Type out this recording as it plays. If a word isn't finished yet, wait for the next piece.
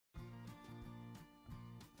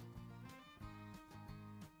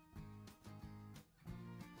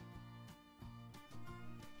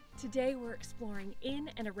Today we're exploring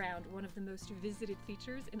in and around one of the most visited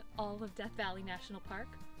features in all of Death Valley National Park.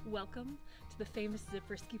 Welcome to the famous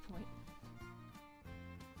Zabriskie Point.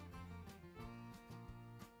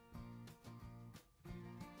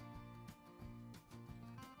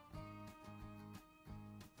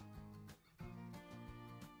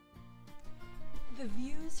 The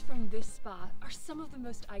views from this spot are some of the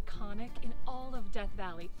most iconic in all of Death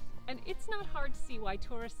Valley, and it's not hard to see why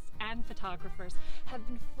tourists and photographers have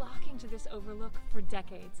been flocking to this overlook for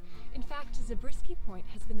decades. In fact, Zabriskie Point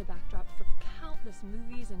has been the backdrop for countless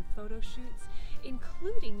movies and photo shoots,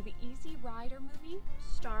 including the Easy Rider movie,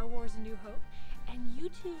 Star Wars: A New Hope, and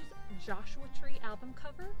U2's Joshua Tree album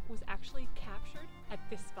cover was actually captured at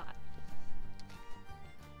this spot.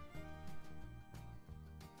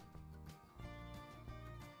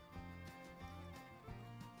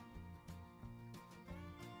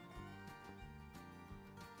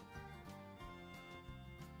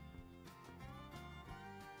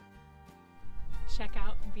 Check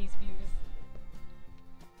out these views.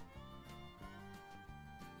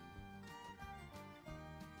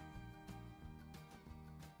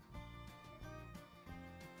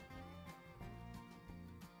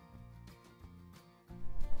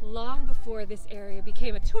 Long before this area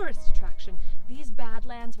became a tourist attraction, these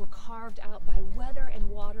badlands were carved out by weather and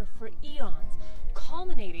water for eons,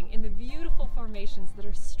 culminating in the beautiful formations that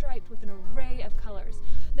are striped with an array of colors.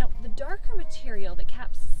 Now, the darker material that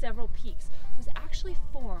caps several peaks was actually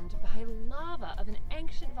formed by lava of an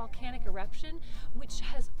ancient volcanic eruption, which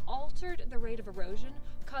has altered the rate of erosion,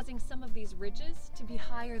 causing some of these ridges to be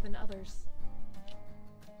higher than others.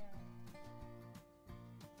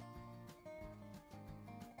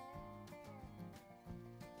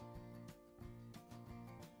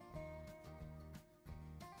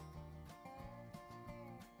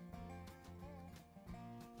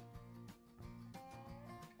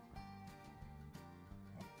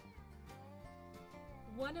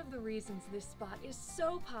 One of the reasons this spot is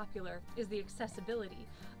so popular is the accessibility.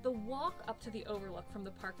 The walk up to the overlook from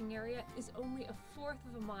the parking area is only a fourth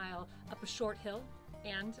of a mile up a short hill,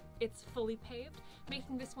 and it's fully paved,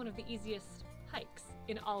 making this one of the easiest hikes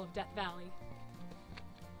in all of Death Valley.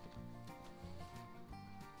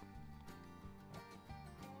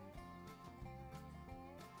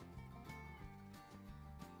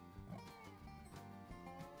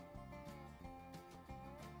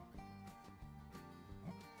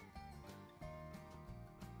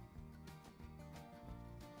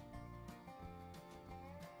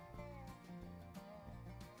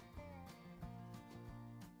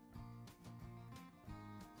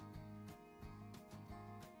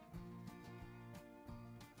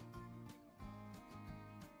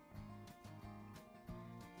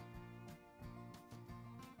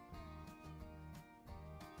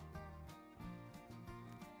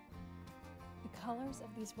 The colors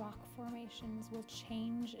of these rock formations will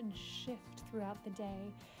change and shift throughout the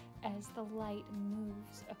day as the light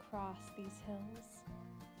moves across these hills.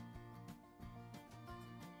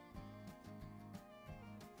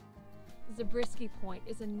 Zabriskie Point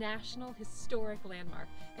is a National Historic Landmark,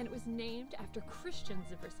 and it was named after Christian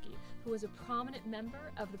Zabriskie, who was a prominent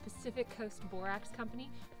member of the Pacific Coast Borax Company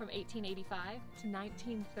from 1885 to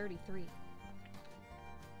 1933.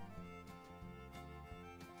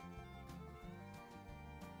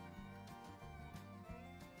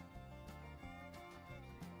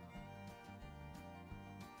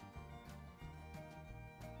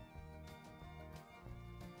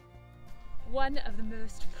 One of the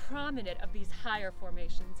most prominent of these higher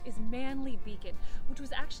formations is Manly Beacon, which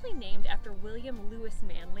was actually named after William Lewis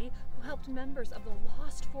Manly, who helped members of the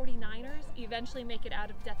Lost 49ers eventually make it out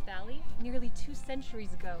of Death Valley nearly 2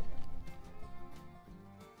 centuries ago.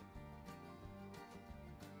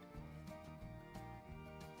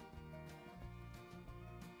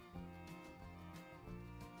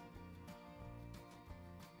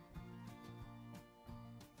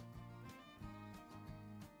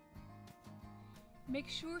 Make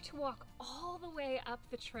sure to walk all the way up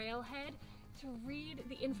the trailhead to read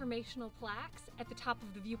the informational plaques at the top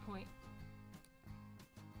of the viewpoint.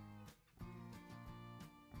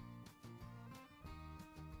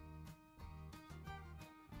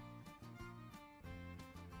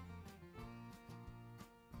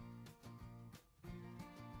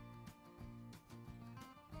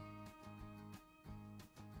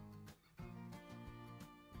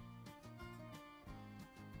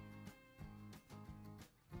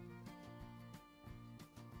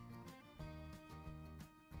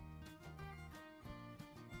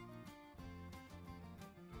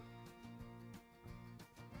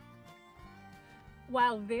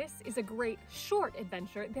 While this is a great short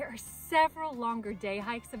adventure, there are several longer day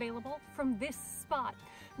hikes available from this spot.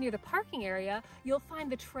 Near the parking area, you'll find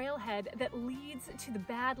the trailhead that leads to the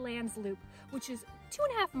Badlands Loop, which is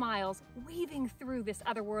 2.5 miles weaving through this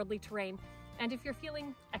otherworldly terrain. And if you're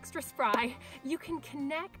feeling extra spry, you can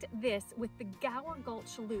connect this with the Gower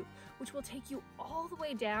Gulch Loop, which will take you all the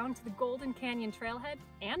way down to the Golden Canyon Trailhead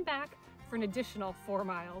and back for an additional 4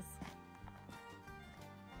 miles.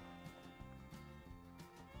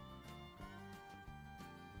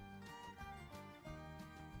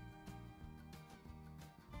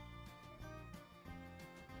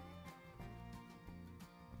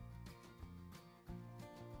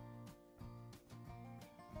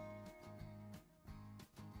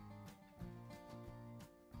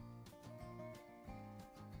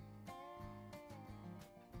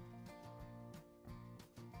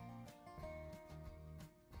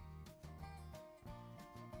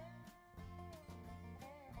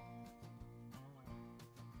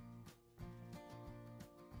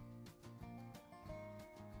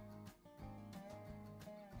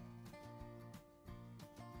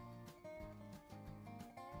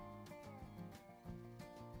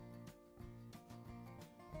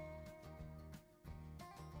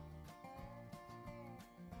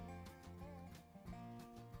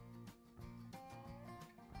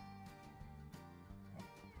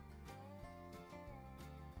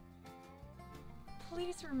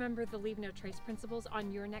 Please remember the leave no trace principles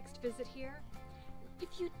on your next visit here.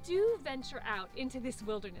 If you do venture out into this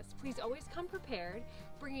wilderness, please always come prepared,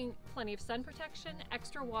 bringing plenty of sun protection,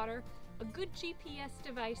 extra water, a good GPS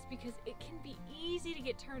device because it can be easy to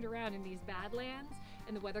get turned around in these badlands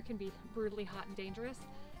and the weather can be brutally hot and dangerous.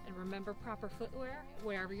 And remember proper footwear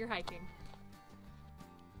wherever you're hiking.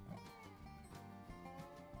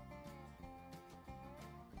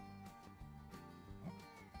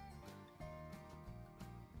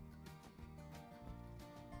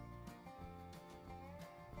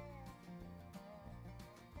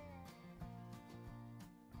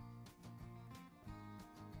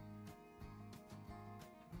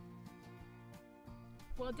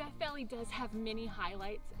 While Death Valley does have many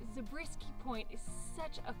highlights, Zabriskie Point is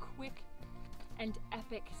such a quick and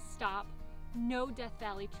epic stop. No Death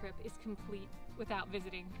Valley trip is complete without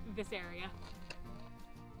visiting this area.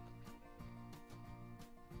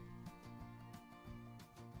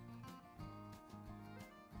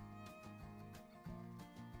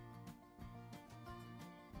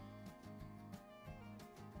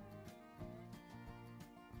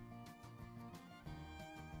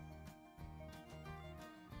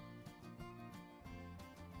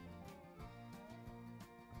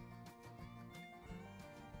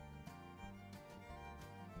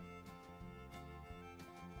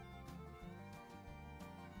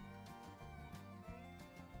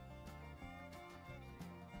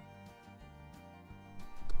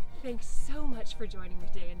 Thanks so much for joining me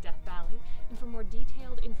today in Death Valley, and for more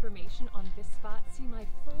detailed information on this spot, see my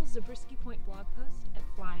full Zabriskie Point blog post at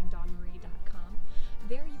flyingdawnmarie.com.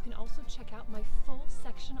 There you can also check out my full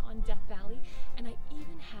section on Death Valley, and I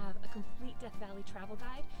even have a complete Death Valley travel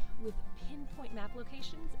guide with pinpoint map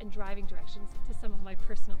locations and driving directions to some of my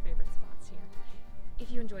personal favorite spots here.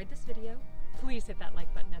 If you enjoyed this video, please hit that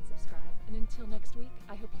like button and subscribe. And until next week,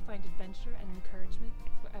 I hope you find adventure and encouragement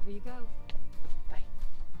wherever you go.